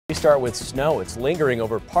We start with snow. It's lingering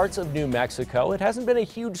over parts of New Mexico. It hasn't been a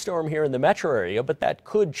huge storm here in the metro area, but that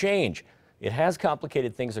could change. It has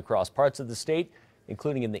complicated things across parts of the state,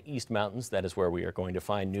 including in the East Mountains. That is where we are going to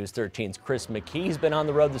find News 13's Chris McKee. He's been on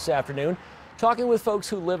the road this afternoon talking with folks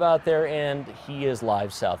who live out there, and he is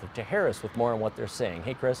live south of Tijeras with more on what they're saying.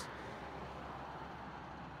 Hey, Chris.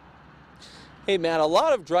 Hey Matt, a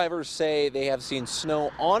lot of drivers say they have seen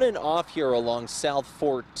snow on and off here along South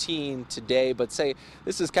 14 today, but say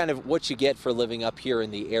this is kind of what you get for living up here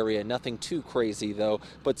in the area. Nothing too crazy though,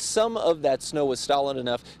 but some of that snow was solid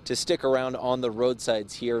enough to stick around on the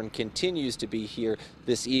roadsides here and continues to be here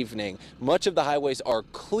this evening. Much of the highways are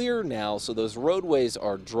clear now, so those roadways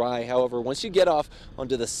are dry. However, once you get off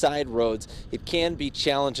onto the side roads, it can be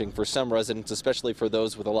challenging for some residents, especially for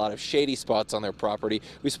those with a lot of shady spots on their property.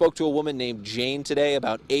 We spoke to a woman named Jane today,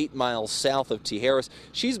 about 8 miles south of Tijeras.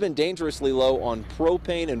 She's been dangerously low on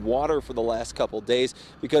propane and water for the last couple days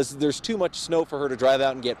because there's too much snow for her to drive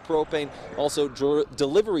out and get propane. Also,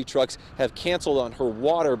 delivery trucks have canceled on her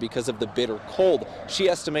water because of the bitter cold. She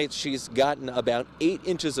estimates she's gotten about 8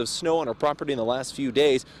 inches of snow on her property in the last few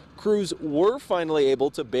days. Crews were finally able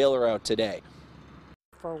to bail her out today.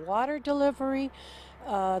 For water delivery,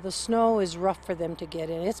 the snow is rough for them to get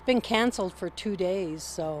in. It's been canceled for 2 days,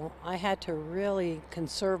 so I had to really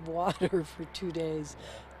conserve water for 2 days.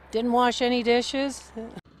 Didn't wash any dishes.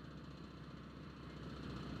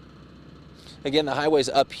 Again, the highways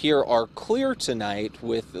up here are clear tonight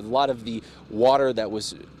with a lot of the water that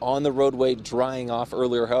was on the roadway drying off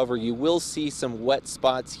earlier. However, you will see some wet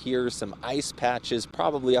spots here, some ice patches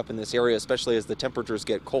probably up in this area, especially as the temperatures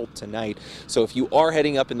get cold tonight. So if you are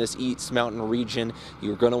heading up in this East Mountain region,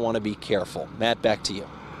 you're going to want to be careful. Matt, back to you.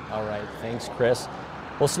 All right, thanks, Chris.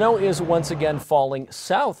 Well, snow is once again falling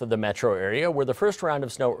south of the metro area, where the first round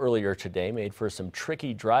of snow earlier today made for some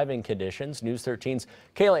tricky driving conditions. News 13's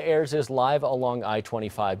Kayla Ayers is live along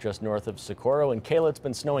I-25 just north of Socorro. And Kayla, it's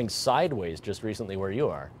been snowing sideways just recently where you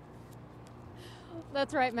are.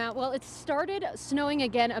 That's right, Matt. Well, it started snowing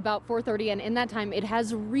again about 4:30, and in that time it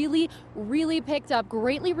has really picked up,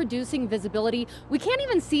 greatly reducing visibility. We can't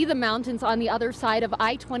even see the mountains on the other side of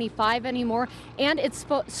I-25 anymore, and it's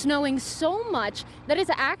snowing so much that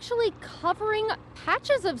it's actually covering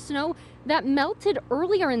patches of snow that melted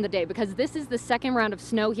earlier in the day, because this is the second round of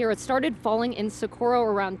snow here. It started falling in Socorro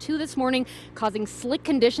around 2 this morning, causing slick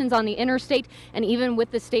conditions on the interstate, and even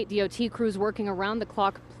with the state DOT crews working around the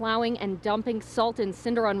clock, plowing and dumping salt and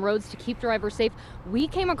cinder on roads to keep drivers safe, we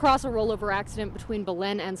came across a rollover accident between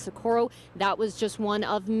Belen and Socorro. That was just one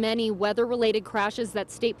of many weather-related crashes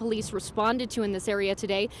that state police responded to in this area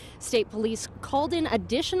today. State police called in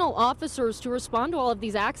additional officers to respond to all of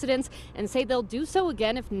these accidents and say they'll do so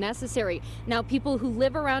again if necessary. Now, people who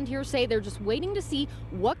live around here say they're just waiting to see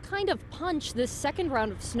what kind of punch this second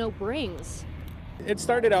round of snow brings. It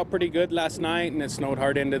started out pretty good last night, and it snowed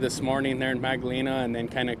hard into this morning there in Magdalena, and then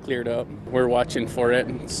kind of cleared up. We're watching for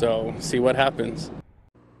it, so see what happens.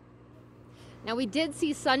 Now, we did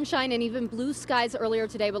see sunshine and even blue skies earlier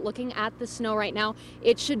today, but looking at the snow right now,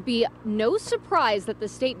 it should be no surprise that the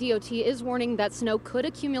state DOT is warning that snow could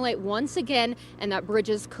accumulate once again and that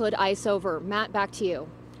bridges could ice over. Matt, back to you.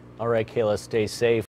 All right, Kayla, stay safe.